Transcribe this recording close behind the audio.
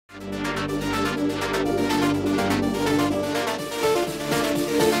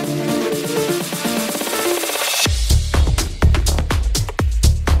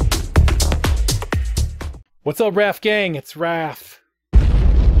What's up, Raf gang? It's Raf. The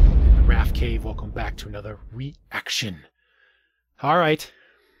Rafcave. Welcome back to another reaction. Alright.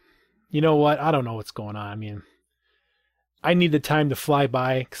 You know what? I don't know what's going on. I mean, I need the time to fly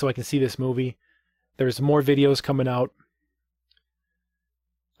by so I can see this movie. There's more videos coming out.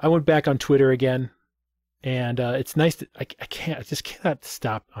 I went back on Twitter again. And it's nice that I just cannot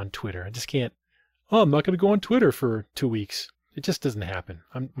stop on Twitter. I just can't. Oh, I'm not going to go on Twitter for 2 weeks. It just doesn't happen.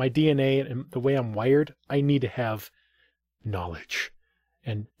 My DNA and the way I'm wired, I need to have knowledge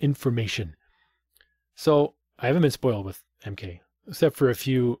and information. So I haven't been spoiled with MK, except for a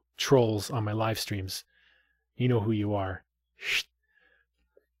few trolls on my live streams. You know who you are.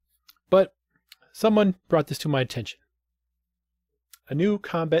 But someone brought this to my attention. A new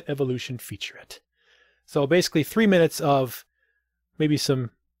Kombat Evolution featurette. So basically 3 minutes of maybe some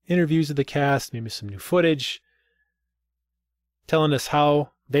interviews of the cast, maybe some new footage, telling us how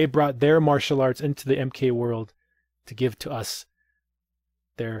they brought their martial arts into the MK world to give to us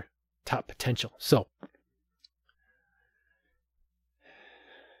their top potential. So,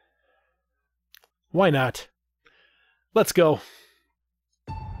 why not? Let's go.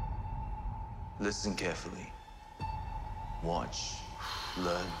 Listen carefully. Watch.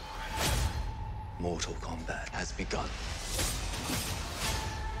 Learn. Mortal Kombat has begun.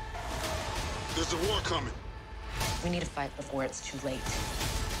 There's a war coming. We need to fight before it's too late.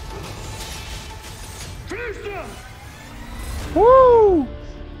 Finish them! Woo!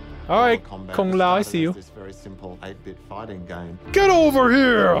 Alright, Kung Lao, I see you. This very simple 8-bit fighting game. Get over It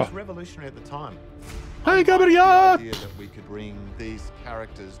here! was revolutionary at the time. Hey, The Gabriel! idea that we could bring these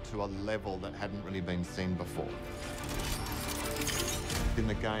characters to a level that hadn't really been seen before. In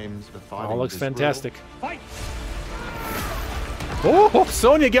the games, the fighting All looks was fantastic. brutal. Oh,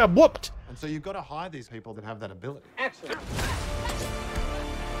 Sonya got whooped! And so you've got to hire these people that have that ability.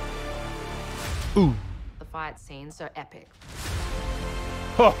 Ooh. The fight scenes are epic.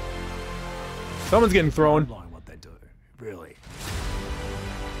 Huh. Someone's getting thrown. What they do, really.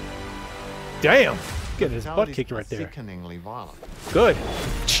 Damn! Getting his butt Fatalities kicked are right there. Sickeningly violent. Good.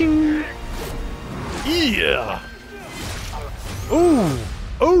 Ching! Yeah! Ooh!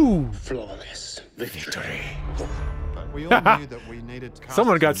 Ooh! Flawless victory. But we all knew that we needed to cast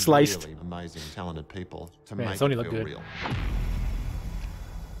Someone got some sliced. really amazing, talented people to Man, make Sony it looked feel good. real.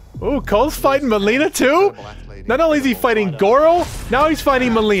 Ooh, Cole's fighting Melina too? Incredible athlete, Not only is he incredible fighting fighter. Goro, now he's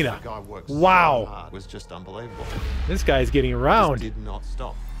fighting Melina. The guy worked so Wow. hard. It was just unbelievable. This guy's getting Just around. did not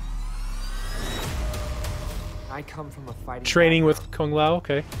stop. I come from a fighting Training background. with Kung Lao,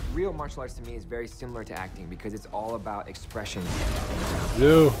 okay. Real martial arts to me is very similar to acting because it's all about expression.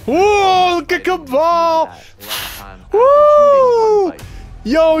 Ooh. Whoa, look at Kabal! Woo! Woo!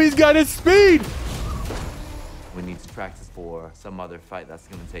 Yo, he's got his speed! We need to practice for some other fight that's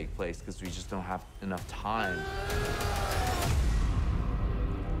going to take place because we just don't have enough time.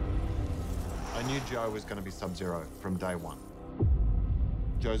 I knew Joe was going to be Sub-Zero from day one.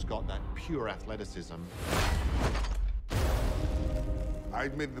 Joe's got that pure athleticism. I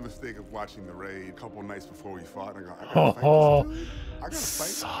made the mistake of watching The Raid a couple nights before we fought. And I Oh, gotta fight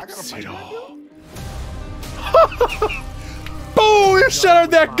this dude. I gotta fight that dude. Boom! You shot out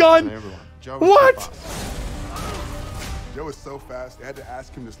that gun! Everyone. Joe was What? so fast. Joe is so fast, they had to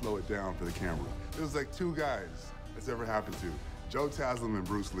ask him to slow it down for the camera. It was like 2 guys that's ever happened to. Joe Taslim and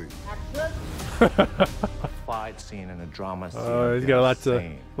Bruce Lee. Fight scene and a drama scene. Oh, he's got a lot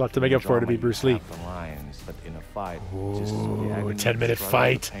to make up for to be Bruce Lee. The lines, but in a fight, just Ooh, the agony, 10-minute struggle,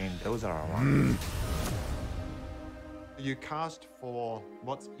 fight. the pain, those are our lines. You cast for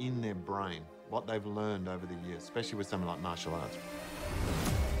what's in their brain, what they've learned over the years, especially with something like martial arts.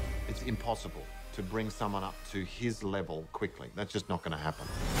 It's impossible to bring someone up to his level quickly. That's just not going to happen.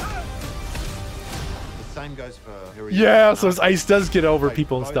 The same goes for Harry. Yeah, so his ice does get over They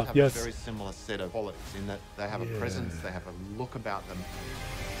people and both stuff, have yes. a very similar set of qualities in that they have a presence, they have a look about them.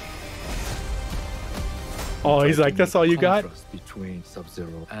 Oh, he's like, that's all you got? Contrast between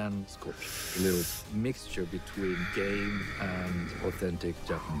Sub-Zero and Scorpion. A little mixture between game and authentic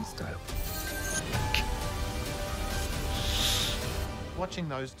Japanese style. Watching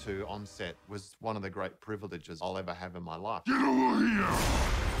those two on set was one of the great privileges I'll ever have in my life. Get over here!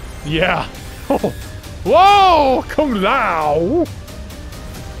 Yeah. Oh. Whoa! Kung Lao!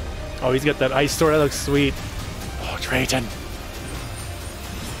 Oh, he's got that ice sword. That looks sweet. Oh, Drayton.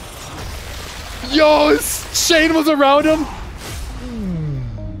 Yo, his chain was around him.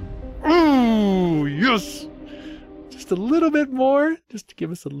 Ooh, yes. Just a little bit more. Just to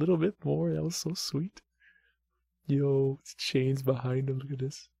give us a little bit more. That was so sweet. Yo, his chain's behind him. Look at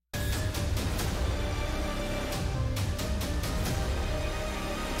this.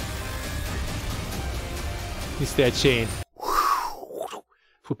 It's that chain.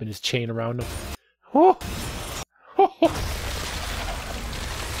 Flipping his chain around him. Oh.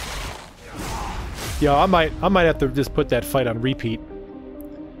 Yeah, I might have to just put that fight on repeat.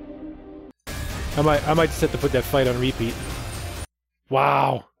 I might just have to put that fight on repeat.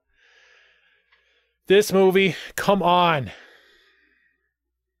 Wow. This movie, come on.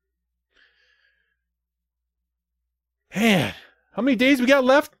 Man, how many days we got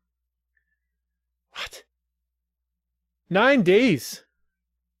left? What? 9 days.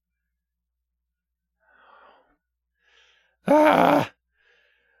 Ah!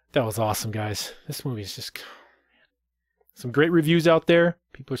 That was awesome, guys. This movie is just... Some great reviews out there.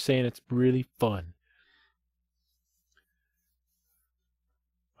 People are saying it's really fun.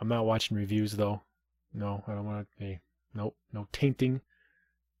 I'm not watching reviews, though. No, I don't want to be... Nope, no tainting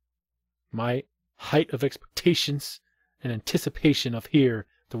my height of expectations and anticipation of here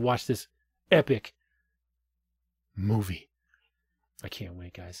to watch this epic movie. I can't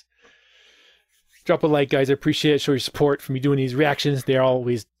wait, guys. Drop a like, guys. I appreciate it. Show your support for me doing these reactions. They're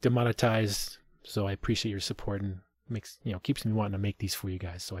always demonetized, so I appreciate your support and makes, you know, keeps me wanting to make these for you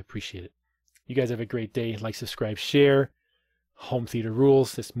guys. So I appreciate it. You guys have a great day. Like, subscribe, share. Home theater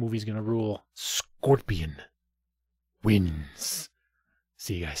rules. This movie's gonna rule. Scorpion wins.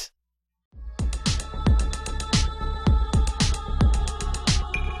 See you guys.